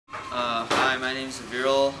name's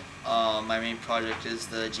Averal. My main project is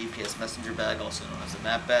the GPS messenger bag, also known as the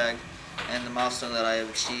map bag. And the milestone that I have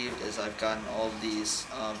achieved is I've gotten all of these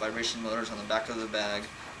vibration motors on the back of the bag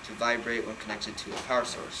to vibrate when connected to a power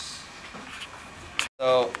source.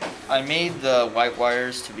 So I made the white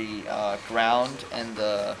wires to be ground, and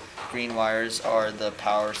the green wires are the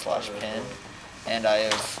power / pin. And I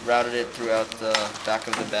have routed it throughout the back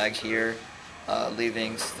of the bag here,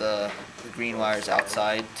 leaving the green wires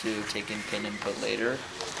outside to take in pin input later.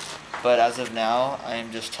 But as of now, I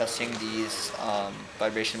am just testing these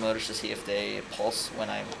vibration motors to see if they pulse when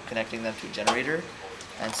I'm connecting them to a generator.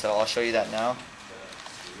 And so I'll show you that now.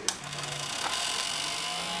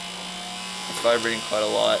 It's vibrating quite a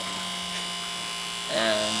lot.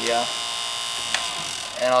 And yeah.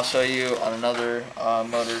 And I'll show you on another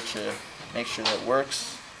motor to make sure that it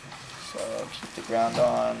works. So keep the ground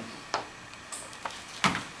on.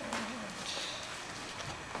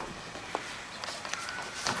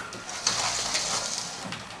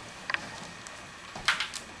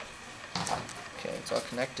 Okay, it's all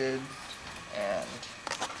connected, and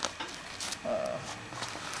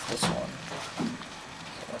this one.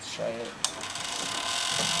 So let's try it.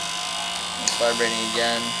 It's vibrating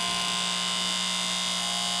again.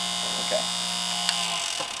 Okay.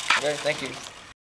 Okay, thank you.